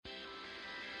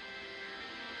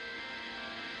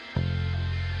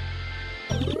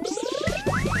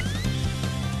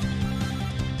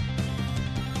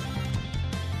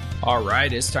All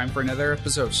right, it's time for another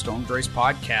episode of Stolen Droids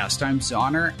Podcast. I'm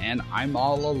Zoner, and I'm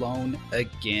all alone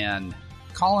again.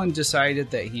 Colin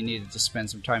decided that he needed to spend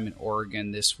some time in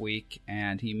Oregon this week,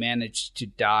 and he managed to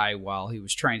die while he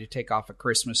was trying to take off a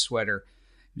Christmas sweater.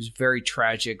 It was very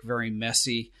tragic, very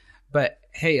messy, but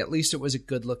hey, at least it was a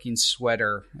good-looking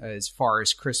sweater as far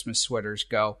as Christmas sweaters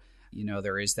go. You know,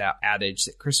 there is that adage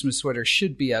that Christmas sweaters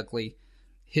should be ugly.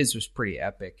 His was pretty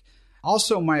epic.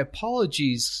 Also, my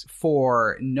apologies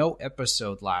for no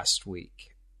episode last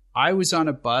week. I was on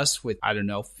a bus with,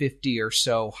 50 or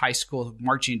so high school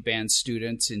marching band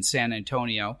students in San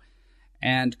Antonio,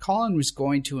 and Colin was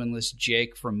going to enlist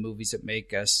Jake from Movies That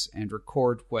Make Us and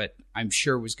record what I'm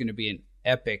sure was going to be an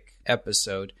epic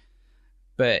episode.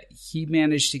 But he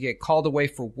managed to get called away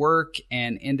for work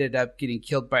and ended up getting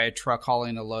killed by a truck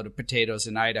hauling a load of potatoes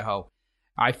in Idaho.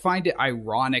 I find it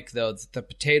ironic, though, that the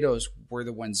potatoes were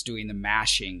the ones doing the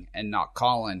mashing and not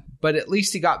Colin. But at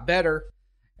least he got better,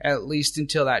 at least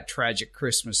until that tragic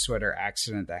Christmas sweater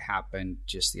accident that happened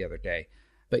just the other day.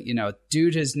 But,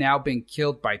 dude has now been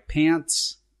killed by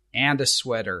pants and a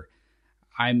sweater.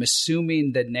 I'm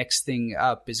assuming the next thing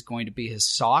up is going to be his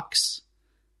socks.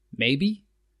 Maybe?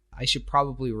 I should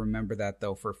probably remember that,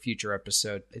 though, for a future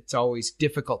episode. It's always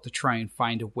difficult to try and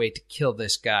find a way to kill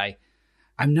this guy.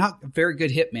 I'm not a very good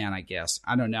hitman, I guess.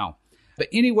 I don't know. But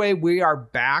anyway, we are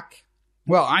back.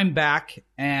 Well, I'm back.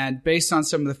 And based on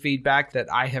some of the feedback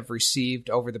that I have received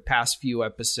over the past few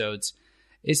episodes,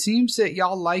 it seems that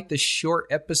y'all like the short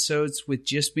episodes with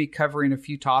just me covering a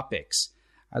few topics.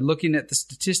 Looking at the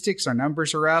statistics, our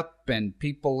numbers are up and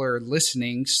people are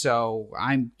listening. So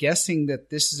I'm guessing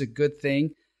that this is a good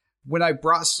thing. When I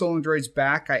brought Stolen Droids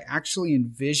back, I actually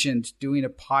envisioned doing a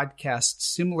podcast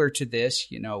similar to this,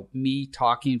 me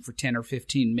talking for 10 or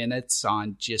 15 minutes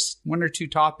on just one or two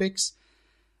topics.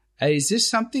 Is this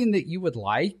something that you would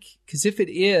like? Because if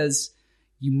it is,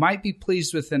 you might be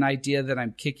pleased with an idea that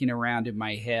I'm kicking around in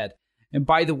my head. And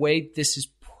by the way, this is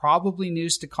probably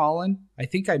news to Colin. I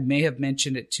think I may have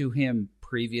mentioned it to him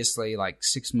previously, like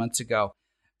 6 months ago.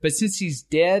 But since he's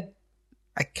dead,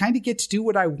 I kind of get to do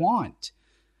what I want.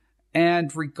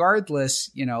 And regardless,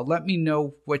 let me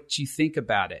know what you think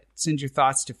about it. Send your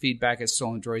thoughts to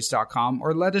feedback@stolendroids.com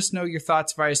or let us know your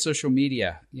thoughts via social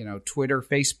media, Twitter,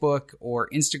 Facebook, or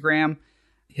Instagram.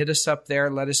 Hit us up there.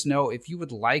 Let us know if you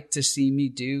would like to see me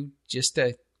do just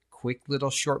a quick little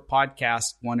short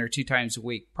podcast 1 or 2 times a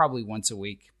week, probably once a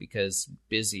week because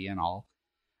busy and all.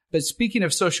 But speaking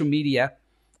of social media,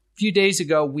 a few days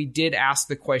ago, we did ask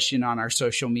the question on our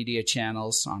social media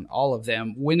channels, on all of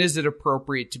them, when is it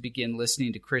appropriate to begin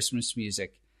listening to Christmas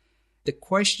music? The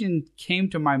question came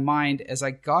to my mind as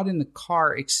I got in the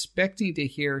car expecting to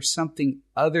hear something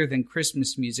other than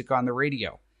Christmas music on the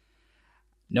radio.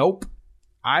 Nope.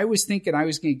 I was thinking I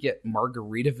was going to get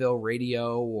Margaritaville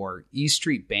radio or E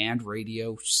Street Band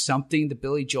radio, something. The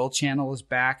Billy Joel channel is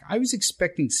back. I was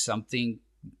expecting something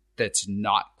that's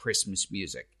not Christmas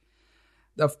music.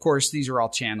 Of course, these are all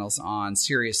channels on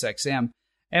Sirius XM.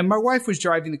 And my wife was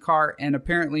driving the car, and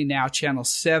apparently now channel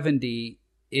 70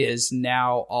 is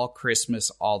now all Christmas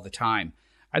all the time.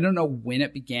 I don't know when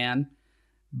it began,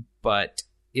 but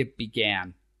it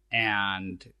began.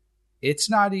 And it's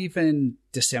not even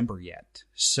December yet.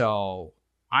 So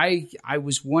I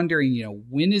was wondering,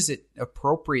 when is it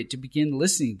appropriate to begin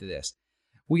listening to this?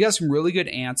 We got some really good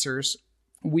answers.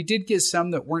 We did get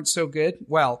some that weren't so good.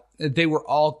 Well, they were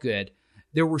all good.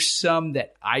 There were some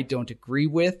that I don't agree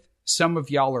with. Some of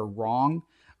y'all are wrong.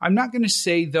 I'm not going to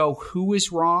say, though, who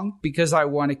is wrong because I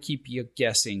want to keep you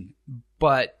guessing.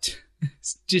 But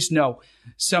just know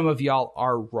some of y'all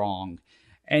are wrong.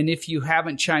 And if you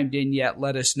haven't chimed in yet,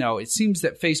 let us know. It seems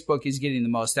that Facebook is getting the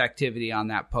most activity on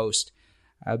that post.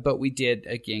 But we did,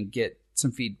 again, get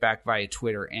some feedback via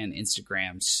Twitter and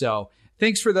Instagram. So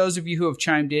thanks for those of you who have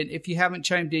chimed in. If you haven't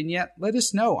chimed in yet, let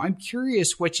us know. I'm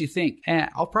curious what you think. And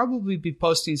I'll probably be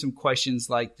posting some questions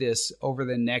like this over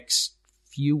the next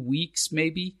few weeks,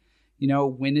 maybe.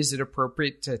 When is it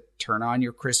appropriate to turn on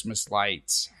your Christmas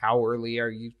lights? How early are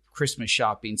you Christmas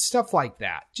shopping? Stuff like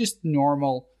that. Just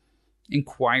normal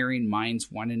inquiring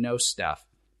minds want to know stuff.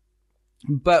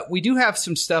 But we do have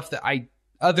some stuff that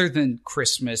other than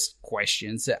Christmas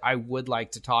questions, that I would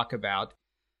like to talk about.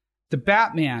 The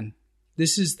Batman.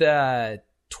 This is the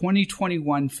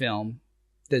 2021 film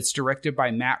that's directed by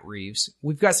Matt Reeves.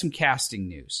 We've got some casting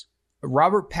news.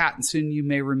 Robert Pattinson, you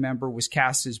may remember, was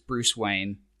cast as Bruce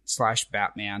Wayne /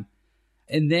 Batman.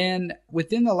 And then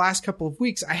within the last couple of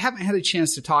weeks, I haven't had a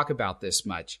chance to talk about this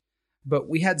much, but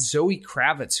we had Zoe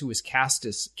Kravitz, who was cast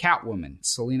as Catwoman,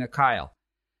 Selena Kyle.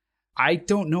 I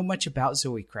don't know much about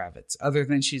Zoe Kravitz other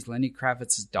than she's Lenny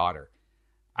Kravitz's daughter.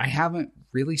 I haven't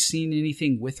really seen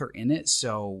anything with her in it,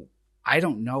 so I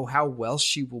don't know how well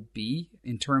she will be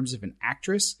in terms of an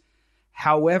actress.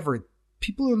 However,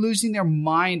 people are losing their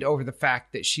mind over the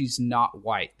fact that she's not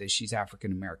white, that she's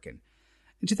African American.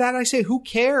 And to that I say, who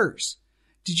cares?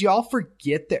 Did you all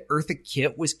forget that Eartha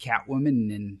Kitt was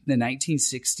Catwoman in the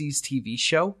 1960s TV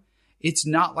show? It's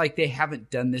not like they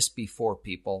haven't done this before,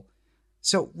 people.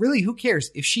 So really, who cares?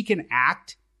 If she can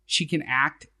act,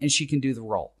 and she can do the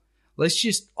role. Let's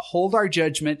just hold our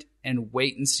judgment and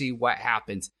wait and see what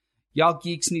happens. Y'all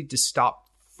geeks need to stop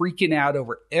freaking out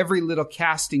over every little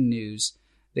casting news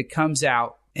that comes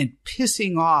out and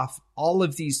pissing off all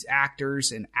of these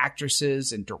actors and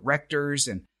actresses and directors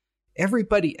and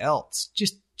everybody else.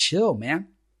 Just chill, man.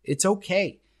 It's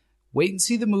okay. Wait and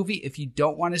see the movie. If you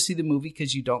don't want to see the movie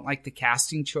because you don't like the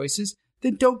casting choices,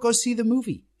 then don't go see the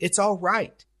movie. It's all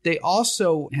right. They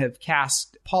also have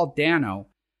cast Paul Dano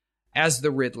as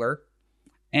the Riddler,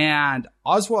 and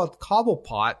Oswald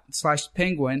Cobblepot /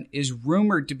 Penguin is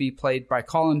rumored to be played by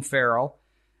Colin Farrell,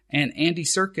 and Andy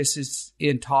Serkis is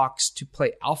in talks to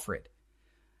play Alfred.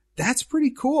 That's pretty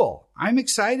cool. I'm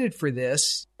excited for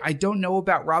this. I don't know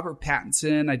about Robert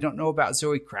Pattinson. I don't know about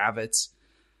Zoe Kravitz.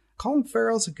 Colin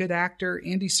Farrell's a good actor.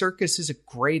 Andy Serkis is a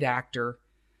great actor.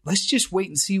 Let's just wait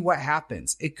and see what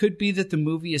happens. It could be that the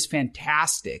movie is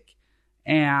fantastic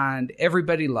and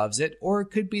everybody loves it, or it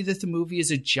could be that the movie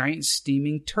is a giant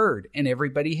steaming turd and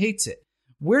everybody hates it.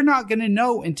 We're not going to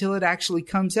know until it actually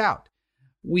comes out.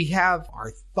 We have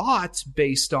our thoughts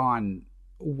based on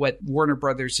what Warner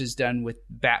Brothers has done with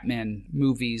Batman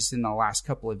movies in the last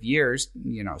couple of years.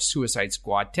 You know, Suicide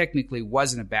Squad technically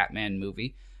wasn't a Batman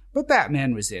movie, but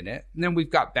Batman was in it. And then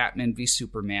we've got Batman v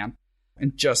Superman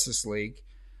and Justice League.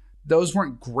 Those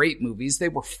weren't great movies. They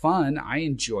were fun. I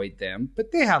enjoyed them,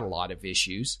 but they had a lot of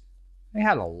issues.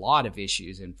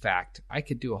 In fact, I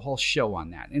could do a whole show on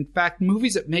that. In fact,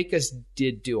 Movies That Make Us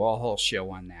did do a whole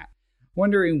show on that.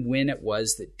 Wondering when it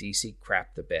was that DC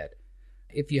crapped the bed.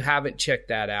 If you haven't checked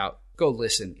that out, go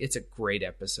listen. It's a great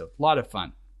episode. A lot of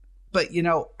fun. But, you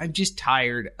know, I'm just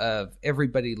tired of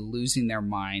everybody losing their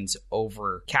minds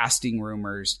over casting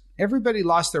rumors. Everybody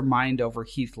lost their mind over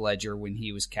Heath Ledger when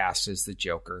he was cast as the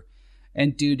Joker.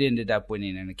 And dude ended up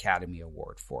winning an Academy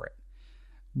Award for it.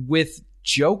 With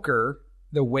Joker,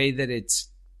 the way that it's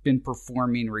been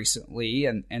performing recently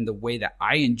and the way that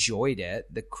I enjoyed it,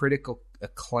 the critical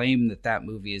acclaim that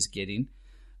movie is getting,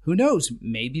 who knows?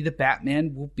 Maybe the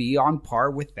Batman will be on par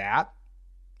with that.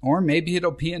 Or maybe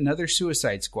it'll be another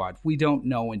Suicide Squad. We don't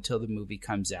know until the movie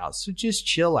comes out. So just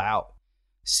chill out.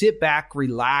 Sit back,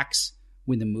 relax.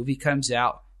 When the movie comes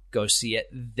out, go see it.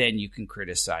 Then you can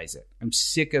criticize it. I'm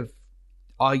sick of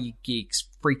all you geeks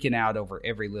freaking out over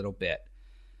every little bit.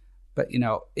 But, you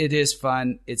know, it is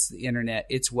fun. It's the internet.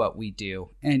 It's what we do.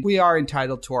 And we are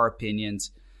entitled to our opinions.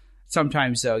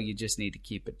 Sometimes, though, you just need to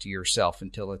keep it to yourself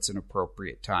until it's an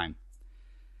appropriate time.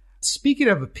 Speaking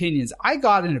of opinions, I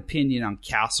got an opinion on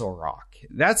Castle Rock.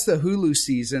 That's the Hulu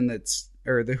season the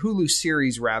Hulu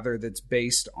series rather, that's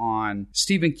based on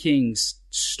Stephen King's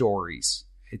stories.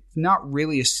 It's not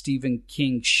really a Stephen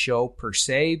King show per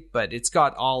se, but it's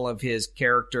got all of his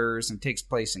characters and takes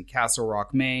place in Castle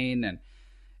Rock, Maine, and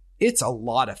it's a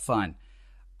lot of fun.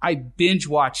 I binge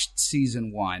watched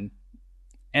season 1,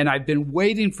 and I've been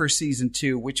waiting for season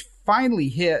 2, which finally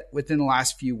hit within the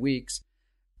last few weeks.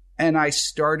 And I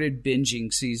started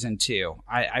binging season 2.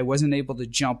 I wasn't able to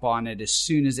jump on it as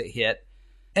soon as it hit.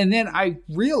 And then I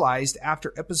realized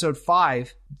after episode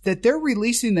 5 that they're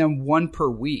releasing them one per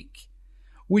week,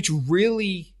 which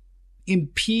really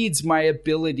impedes my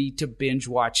ability to binge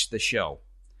watch the show.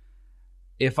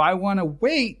 If I want to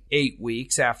wait 8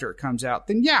 weeks after it comes out,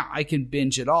 then yeah, I can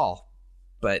binge it all.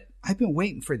 But I've been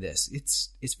waiting for this.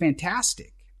 It's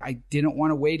fantastic. I didn't want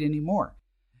to wait anymore.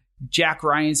 Jack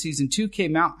Ryan season 2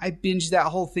 came out. I binged that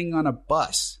whole thing on a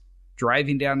bus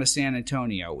driving down to San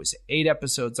Antonio. It was 8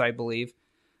 episodes, I believe.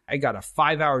 I got a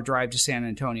 5-hour drive to San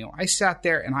Antonio. I sat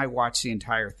there and I watched the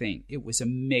entire thing. It was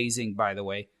amazing, by the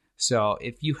way. So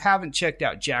if you haven't checked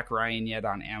out Jack Ryan yet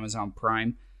on Amazon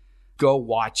Prime, go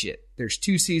watch it. There's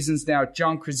 2 seasons now.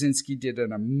 John Krasinski did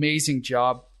an amazing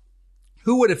job.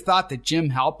 Who would have thought that Jim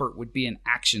Halpert would be an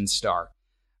action star?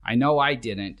 I know I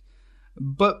didn't.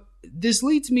 But this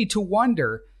leads me to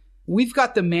wonder, we've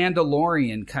got The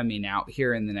Mandalorian coming out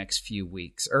here in the next few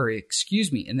weeks,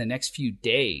 in the next few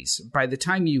days. By the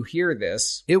time you hear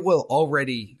this, it will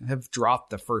already have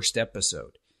dropped the first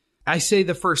episode. I say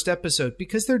the first episode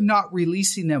because they're not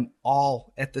releasing them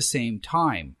all at the same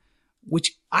time,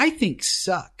 which I think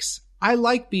sucks. I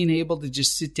like being able to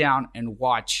just sit down and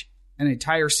watch an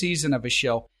entire season of a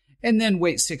show and then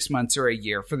wait 6 months or a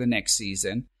year for the next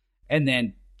season, and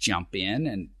then jump in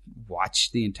and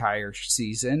watch the entire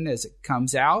season as it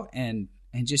comes out and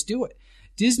just do it.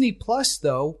 Disney Plus,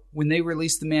 though, when they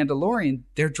release The Mandalorian,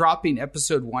 they're dropping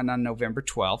episode 1 on November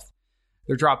 12th.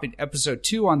 They're dropping episode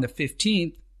 2 on the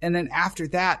 15th. And then after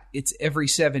that, it's every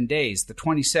 7 days, the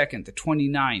 22nd, the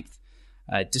 29th,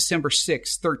 December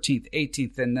 6th, 13th,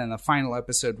 18th, and then the final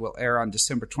episode will air on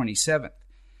December 27th.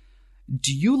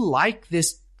 Do you like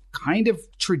this kind of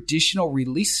traditional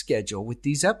release schedule with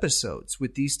these episodes,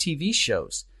 with these TV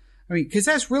shows? I mean, because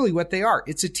that's really what they are.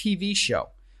 It's a TV show.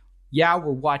 Yeah,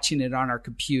 we're watching it on our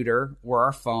computer or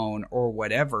our phone or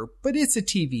whatever, but it's a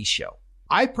TV show.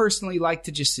 I personally like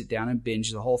to just sit down and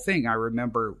binge the whole thing. I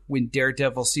remember when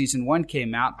Daredevil season 1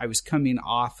 came out, I was coming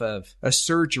off of a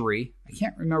surgery. I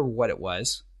can't remember what it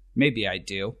was. Maybe I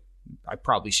do. I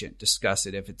probably shouldn't discuss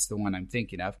it if it's the one I'm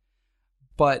thinking of.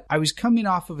 But I was coming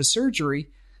off of a surgery,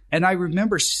 and I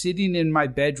remember sitting in my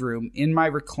bedroom in my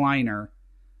recliner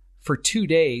for 2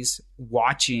 days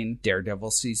watching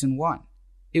Daredevil season 1.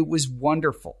 It was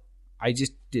wonderful. I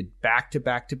just did back to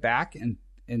back to back, and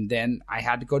then I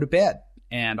had to go to bed.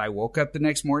 And I woke up the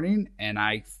next morning and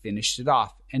I finished it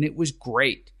off. And it was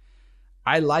great.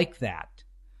 I like that.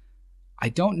 I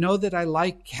don't know that I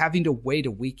like having to wait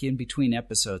a week in between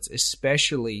episodes,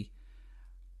 especially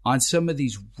on some of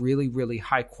these really, really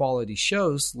high quality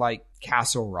shows like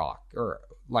Castle Rock or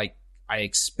like I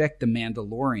expect The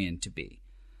Mandalorian to be.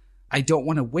 I don't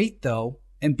want to wait, though,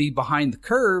 and be behind the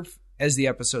curve as the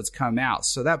episodes come out.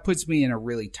 So that puts me in a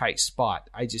really tight spot.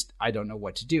 I don't know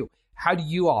what to do. How do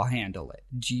you all handle it?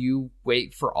 Do you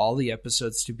wait for all the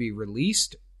episodes to be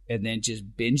released and then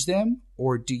just binge them?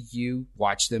 Or do you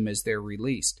watch them as they're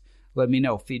released? Let me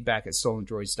know. Feedback at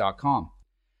stolendroids.com.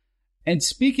 And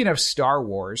speaking of Star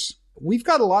Wars, we've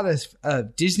got a lot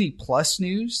of Disney Plus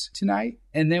news tonight.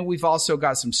 And then we've also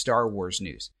got some Star Wars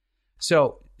news.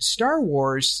 So Star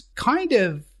Wars kind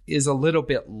of is a little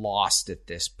bit lost at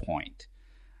this point.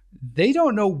 They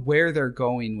don't know where they're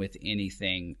going with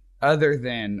anything other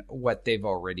than what they've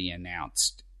already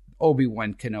announced.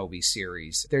 Obi-Wan Kenobi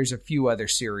series. There's a few other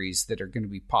series that are going to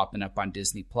be popping up on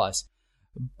Disney Plus.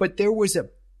 But there was a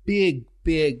big,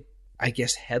 I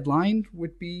guess headline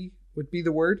would be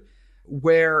the word,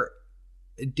 where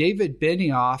David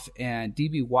Benioff and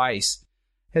D.B. Weiss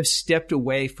have stepped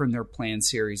away from their planned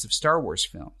series of Star Wars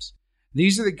films.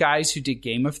 These are the guys who did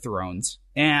Game of Thrones,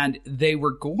 and they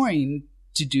were going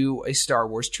to do a Star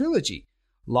Wars trilogy.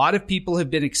 A lot of people have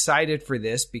been excited for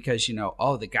this because,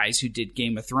 the guys who did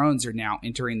Game of Thrones are now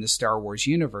entering the Star Wars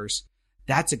universe.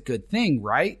 That's a good thing,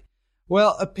 right?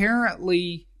 Well,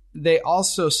 apparently they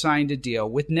also signed a deal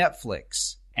with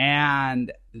Netflix,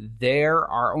 and there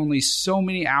are only so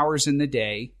many hours in the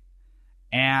day.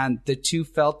 And the two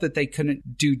felt that they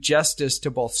couldn't do justice to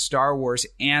both Star Wars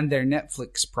and their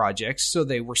Netflix projects, so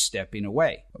they were stepping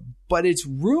away. But it's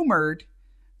rumored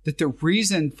that the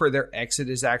reason for their exit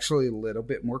is actually a little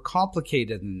bit more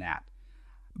complicated than that.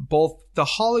 Both The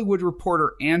Hollywood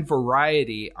Reporter and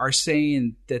Variety are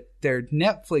saying that their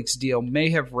Netflix deal may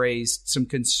have raised some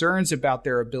concerns about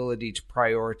their ability to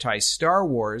prioritize Star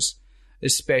Wars,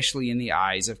 especially in the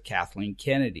eyes of Kathleen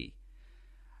Kennedy.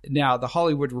 Now, The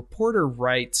Hollywood Reporter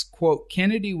writes, quote,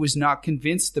 Kennedy was not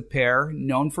convinced the pair,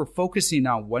 known for focusing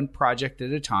on one project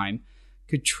at a time,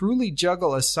 could truly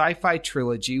juggle a sci-fi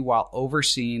trilogy while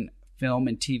overseeing film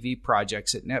and TV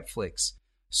projects at Netflix.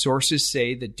 Sources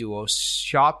say the duo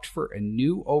shopped for a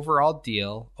new overall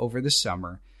deal over the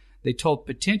summer. They told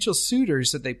potential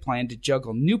suitors that they planned to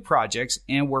juggle new projects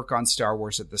and work on Star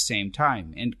Wars at the same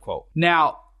time, end quote.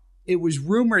 Now, it was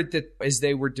rumored that as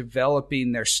they were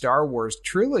developing their Star Wars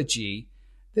trilogy,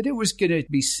 that it was going to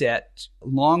be set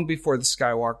long before the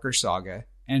Skywalker saga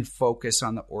and focus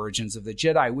on the origins of the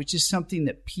Jedi, which is something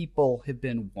that people have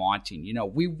been wanting.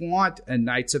 We want a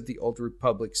Knights of the Old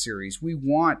Republic series. We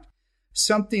want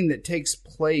something that takes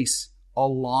place a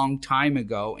long time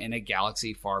ago in a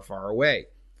galaxy far, far away.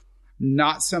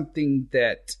 Not something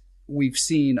that we've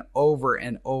seen over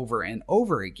and over and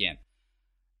over again.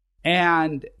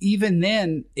 And even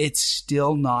then, it's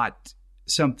still not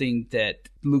something that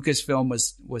Lucasfilm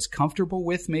was comfortable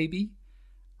with, maybe.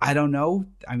 I don't know.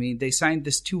 I mean, they signed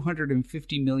this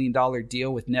 $250 million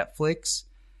deal with Netflix.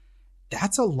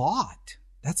 That's a lot.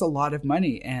 That's a lot of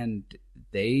money. And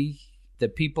the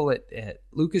people at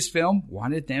Lucasfilm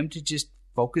wanted them to just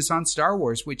focus on Star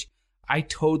Wars, which I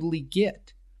totally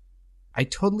get. I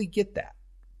totally get that.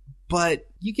 But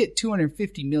you get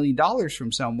 $250 million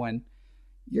from someone,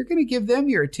 you're going to give them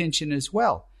your attention as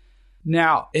well.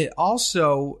 Now, it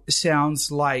also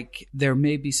sounds like there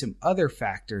may be some other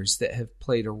factors that have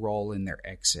played a role in their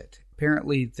exit.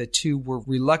 Apparently, the two were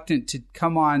reluctant to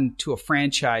come on to a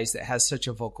franchise that has such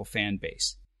a vocal fan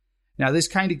base. Now, this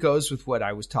kind of goes with what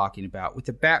I was talking about with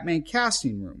the Batman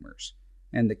casting rumors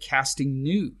and the casting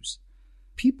news.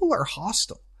 People are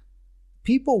hostile.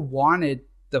 People wanted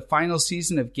the final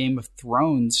season of Game of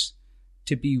Thrones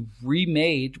to be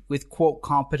remade with, quote,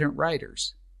 competent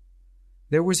writers.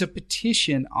 There was a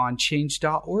petition on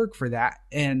change.org for that,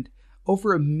 and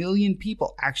over 1 million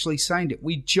people actually signed it.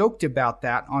 We joked about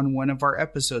that on one of our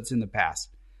episodes in the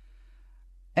past.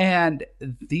 And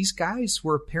these guys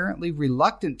were apparently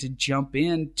reluctant to jump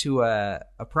into a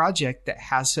project that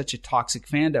has such a toxic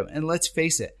fandom. And let's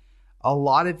face it, a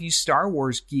lot of you Star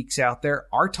Wars geeks out there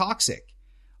are toxic.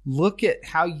 Look at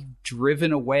how you've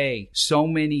driven away so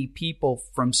many people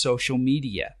from social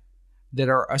media that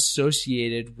are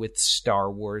associated with Star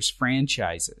Wars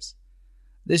franchises.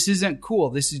 This isn't cool.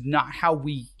 This is not how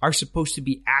we are supposed to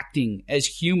be acting as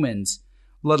humans,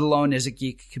 let alone as a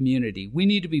geek community. We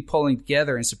need to be pulling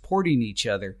together and supporting each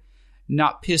other,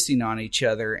 not pissing on each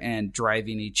other and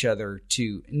driving each other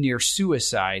to near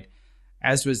suicide,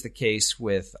 as was the case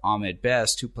with Ahmed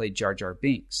Best, who played Jar Jar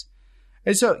Binks.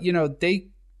 And so,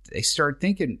 they start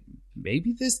thinking,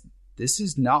 maybe this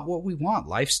is not what we want.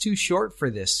 Life's too short for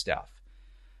this stuff.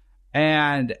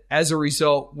 And as a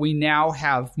result, we now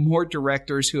have more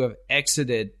directors who have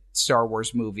exited Star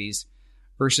Wars movies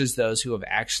versus those who have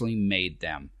actually made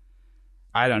them.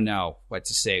 I don't know what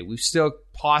to say. We've still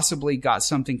possibly got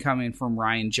something coming from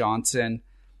Rian Johnson,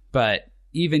 but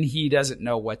even he doesn't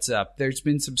know what's up. There's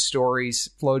been some stories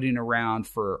floating around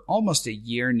for almost a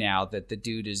year now that the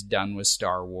dude is done with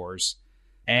Star Wars.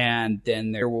 And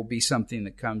then there will be something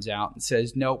that comes out and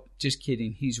says, nope, just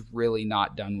kidding. He's really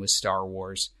not done with Star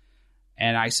Wars.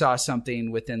 And I saw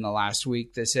something within the last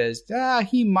week that says,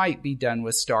 he might be done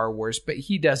with Star Wars, but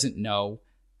he doesn't know.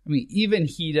 I mean, even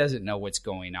he doesn't know what's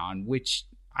going on, which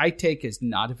I take as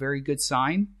not a very good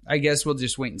sign. I guess we'll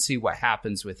just wait and see what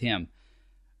happens with him.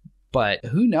 But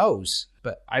who knows?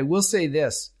 But I will say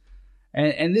this,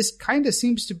 and this kind of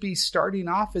seems to be starting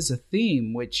off as a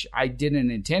theme, which I didn't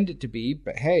intend it to be.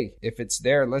 But hey, if it's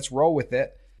there, let's roll with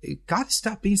it. You got to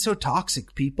stop being so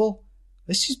toxic, people.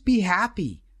 Let's just be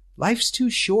happy. Life's too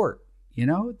short.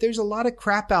 There's a lot of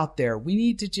crap out there. We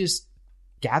need to just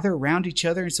gather around each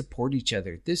other and support each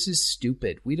other. This is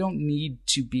stupid. We don't need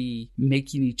to be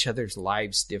making each other's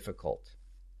lives difficult.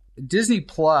 Disney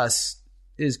Plus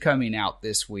is coming out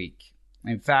this week.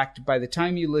 In fact, by the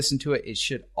time you listen to it, it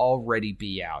should already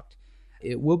be out.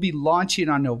 It will be launching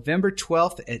on November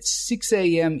 12th at 6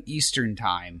 a.m. Eastern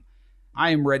Time.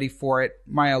 I am ready for it.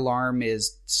 My alarm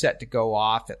is set to go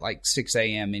off at like 6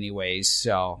 a.m. anyways,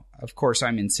 so of course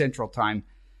I'm in Central Time.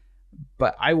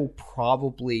 But I will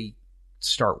probably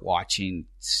start watching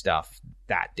stuff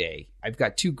that day. I've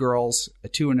got 2 girls, a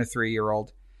 2 and a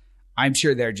 3-year-old. I'm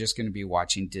sure they're just going to be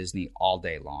watching Disney all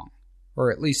day long,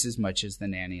 or at least as much as the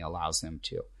nanny allows them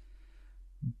to.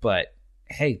 But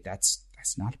hey, that's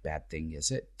not a bad thing,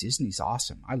 is it? Disney's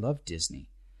awesome. I love Disney.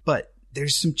 But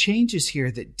there's some changes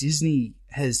here that Disney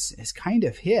has kind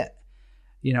of hit.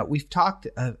 We've talked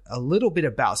a little bit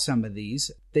about some of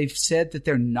these. They've said that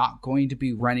they're not going to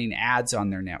be running ads on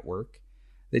their network.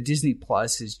 The Disney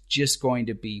Plus is just going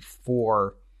to be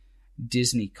for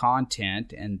Disney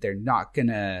content, and they're not going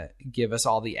to give us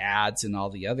all the ads and all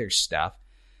the other stuff.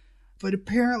 But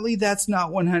apparently that's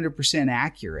not 100%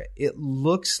 accurate. It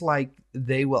looks like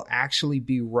they will actually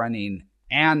be running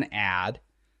an ad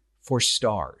for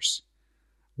Stars.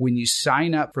 When you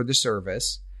sign up for the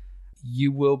service,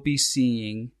 you will be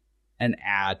seeing an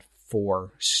ad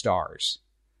for Stars.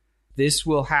 This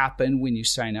will happen when you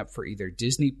sign up for either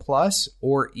Disney Plus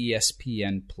or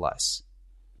ESPN Plus.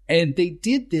 And they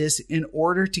did this in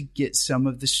order to get some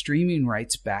of the streaming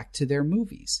rights back to their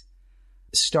movies.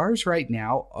 Stars right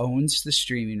now owns the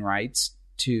streaming rights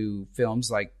to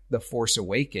films like The Force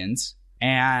Awakens,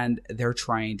 and they're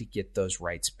trying to get those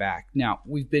rights back. Now,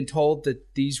 we've been told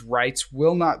that these rights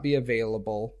will not be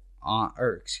available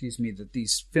that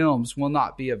these films will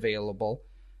not be available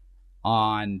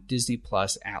on Disney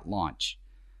Plus at launch.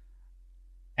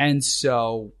 And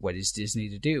so what is Disney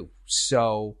to do?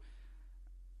 So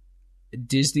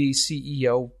Disney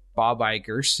CEO Bob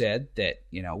Iger said that,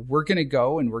 we're going to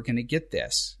go and we're going to get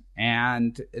this.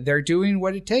 And they're doing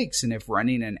what it takes. And if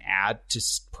running an ad to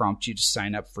prompt you to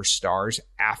sign up for Stars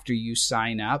after you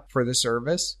sign up for the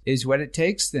service is what it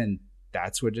takes, then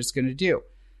that's what it's going to do.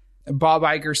 Bob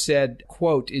Iger said,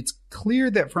 quote, "It's clear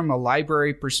that from a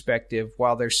library perspective,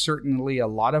 while there's certainly a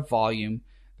lot of volume,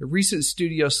 The recent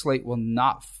studio slate will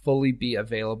not fully be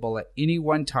available at any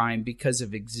one time because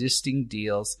of existing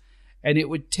deals, and it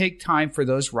would take time for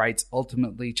those rights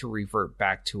ultimately to revert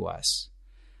back to us.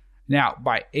 Now,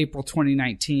 by April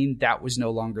 2019, that was no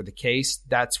longer the case.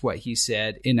 That's what he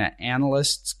said in an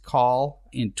analyst's call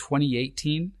in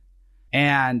 2018.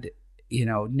 And,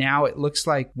 now it looks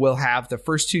like we'll have the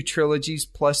first two trilogies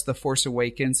plus The Force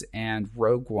Awakens and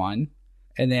Rogue One.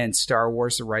 And then Star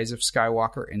Wars: The Rise of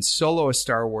Skywalker and Solo: A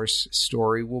Star Wars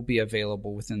Story will be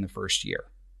available within the first year.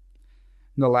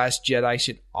 The Last Jedi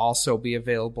should also be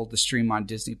available to stream on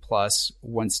Disney Plus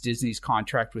once Disney's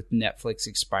contract with Netflix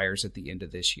expires at the end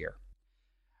of this year.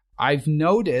 I've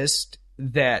noticed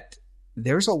that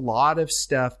there's a lot of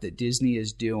stuff that Disney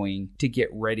is doing to get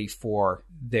ready for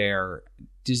their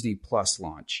Disney Plus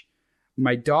launch.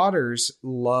 My daughters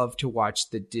love to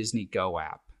watch the Disney Go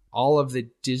app. All of the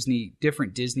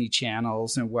different Disney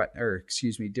channels and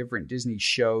different Disney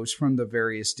shows from the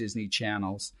various Disney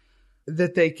channels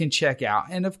that they can check out.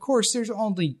 And of course, there's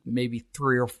only maybe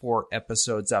 3 or 4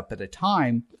 episodes up at a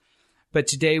time. But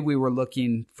today we were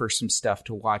looking for some stuff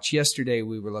to watch. Yesterday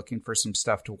we were looking for some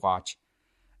stuff to watch.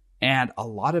 And a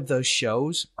lot of those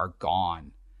shows are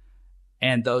gone.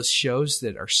 And those shows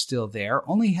that are still there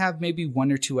only have maybe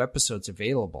 1 or 2 episodes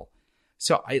available.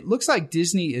 So it looks like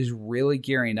Disney is really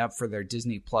gearing up for their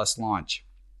Disney Plus launch.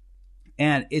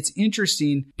 And it's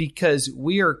interesting because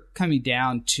we are coming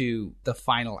down to the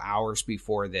final hours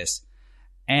before this.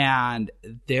 And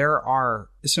there are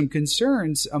some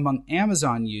concerns among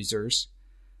Amazon users.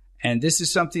 And this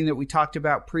is something that we talked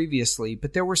about previously,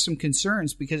 but there were some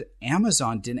concerns because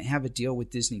Amazon didn't have a deal with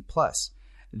Disney Plus.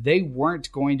 They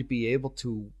weren't going to be able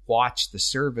to watch the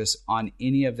service on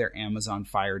any of their Amazon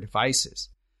Fire devices.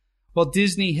 Well,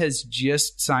 Disney has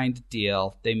just signed a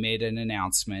deal. They made an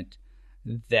announcement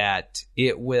that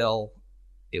it will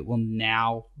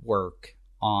now work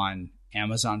on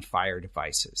Amazon Fire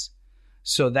devices.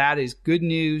 So that is good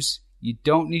news. You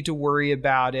don't need to worry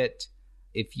about it.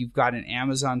 If you've got an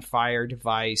Amazon Fire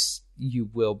device, you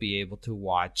will be able to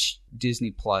watch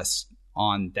Disney Plus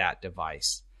on that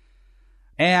device.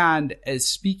 And as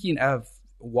speaking of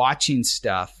watching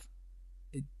stuff,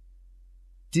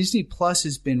 Disney Plus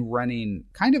has been running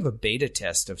kind of a beta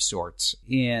test of sorts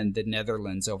in the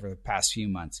Netherlands over the past few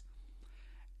months.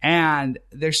 And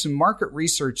there's some market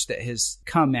research that has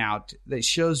come out that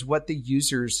shows what the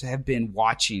users have been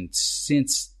watching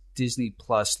since Disney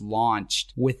Plus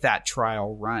launched with that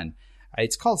trial run.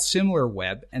 It's called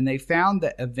SimilarWeb, and they found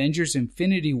that Avengers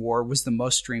Infinity War was the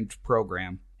most streamed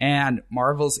program, and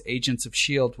Marvel's Agents of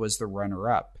S.H.I.E.L.D. was the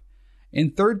runner-up.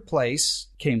 In third place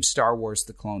came Star Wars: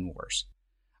 The Clone Wars.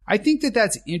 I think that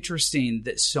that's interesting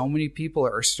that so many people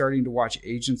are starting to watch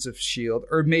Agents of S.H.I.E.L.D.,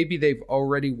 or maybe they've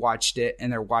already watched it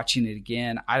and they're watching it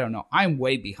again. I don't know. I'm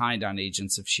way behind on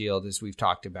Agents of S.H.I.E.L.D., as we've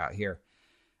talked about here.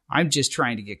 I'm just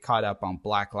trying to get caught up on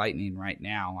Black Lightning right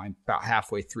now. I'm about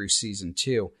halfway through season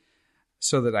 2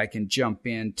 so that I can jump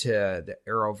into the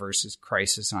Arrowverse's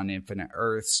Crisis on Infinite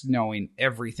Earths, knowing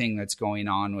everything that's going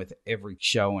on with every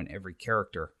show and every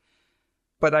character.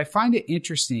 But I find it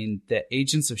interesting that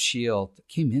Agents of S.H.I.E.L.D.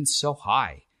 came in so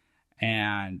high.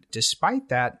 And despite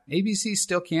that, ABC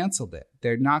still canceled it.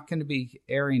 They're not going to be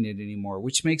airing it anymore,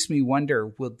 which makes me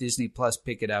wonder, will Disney Plus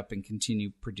pick it up and continue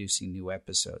producing new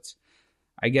episodes?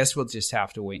 I guess we'll just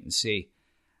have to wait and see.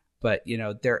 But,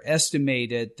 they're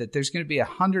estimated that there's going to be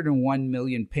 101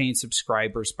 million paying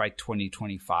subscribers by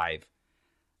 2025.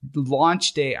 The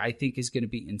launch day, I think, is going to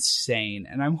be insane.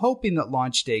 And I'm hoping that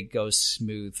launch day goes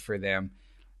smooth for them,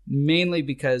 mainly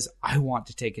because I want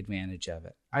to take advantage of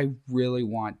it. I really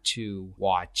want to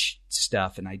watch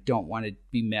stuff, and I don't want to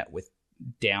be met with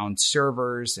down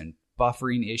servers and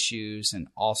buffering issues and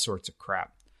all sorts of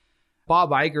crap.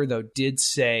 Bob Iger, though, did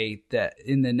say that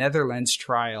in the Netherlands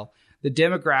trial, the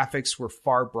demographics were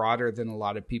far broader than a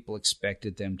lot of people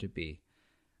expected them to be.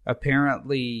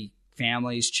 Apparently,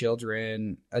 families,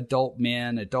 children, adult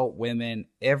men, adult women,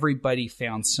 everybody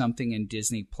found something in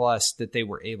Disney Plus that they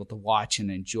were able to watch and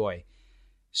enjoy.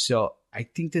 So I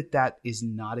think that that is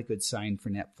not a good sign for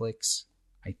Netflix.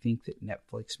 I think that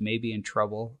Netflix may be in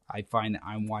trouble. I find that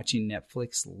I'm watching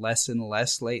Netflix less and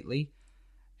less lately.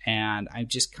 And I'm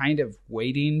just kind of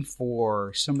waiting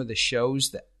for some of the shows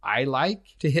that I like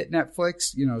to hit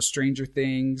Netflix, Stranger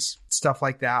Things, stuff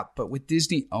like that. But with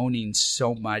Disney owning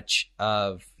so much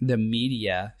of the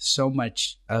media, so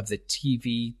much of the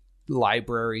TV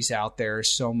libraries out there,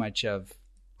 so much of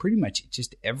pretty much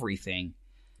just everything,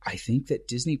 I think that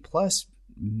Disney Plus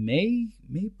may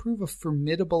prove a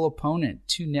formidable opponent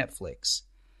to Netflix.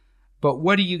 But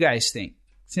what do you guys think?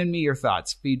 Send me your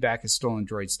thoughts.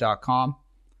 Feedback@stolendroids.com.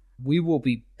 We will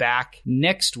be back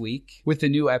next week with a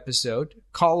new episode.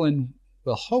 Colin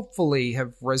will hopefully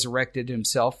have resurrected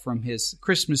himself from his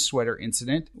Christmas sweater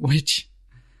incident, which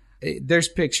there's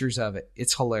pictures of it.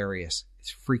 It's hilarious.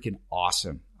 It's freaking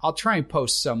awesome. I'll try and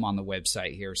post some on the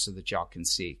website here so that y'all can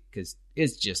see, because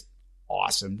it's just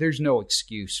awesome. There's no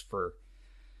excuse for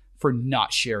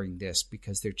not sharing this,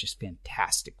 because they're just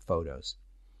fantastic photos.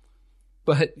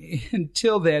 But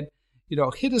until then,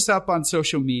 hit us up on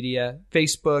social media,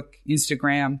 Facebook,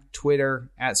 Instagram, Twitter,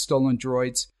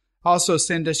 @StolenDroids. Also,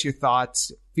 send us your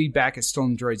thoughts, feedback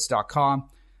 @StolenDroids.com.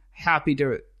 Happy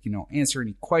to, answer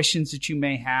any questions that you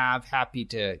may have. Happy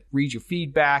to read your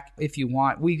feedback if you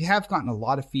want. We have gotten a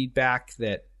lot of feedback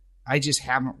that I just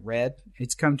haven't read.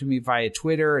 It's come to me via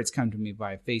Twitter. It's come to me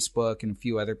via Facebook and a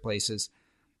few other places.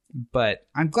 But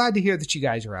I'm glad to hear that you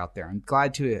guys are out there. I'm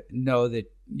glad to know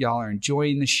that y'all are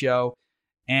enjoying the show.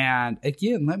 And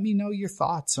again, let me know your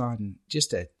thoughts on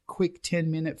just a quick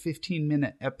 10-minute,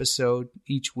 15-minute episode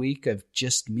each week of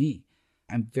just me.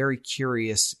 I'm very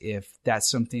curious if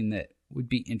that's something that would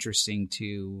be interesting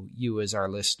to you as our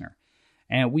listener.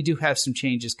 And we do have some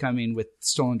changes coming with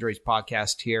Stolen Droids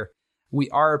podcast here. We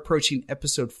are approaching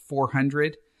episode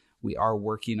 400. We are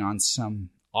working on some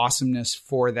awesomeness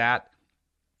for that.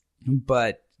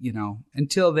 But,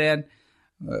 until then,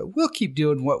 we'll keep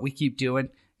doing what we keep doing.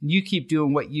 You keep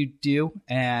doing what you do.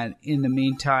 And in the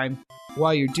meantime,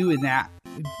 while you're doing that,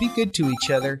 be good to each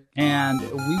other. And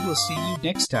we will see you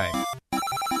next time.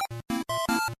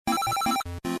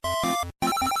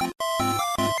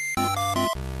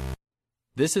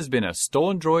 This has been a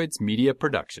Stolen Droids Media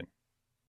production.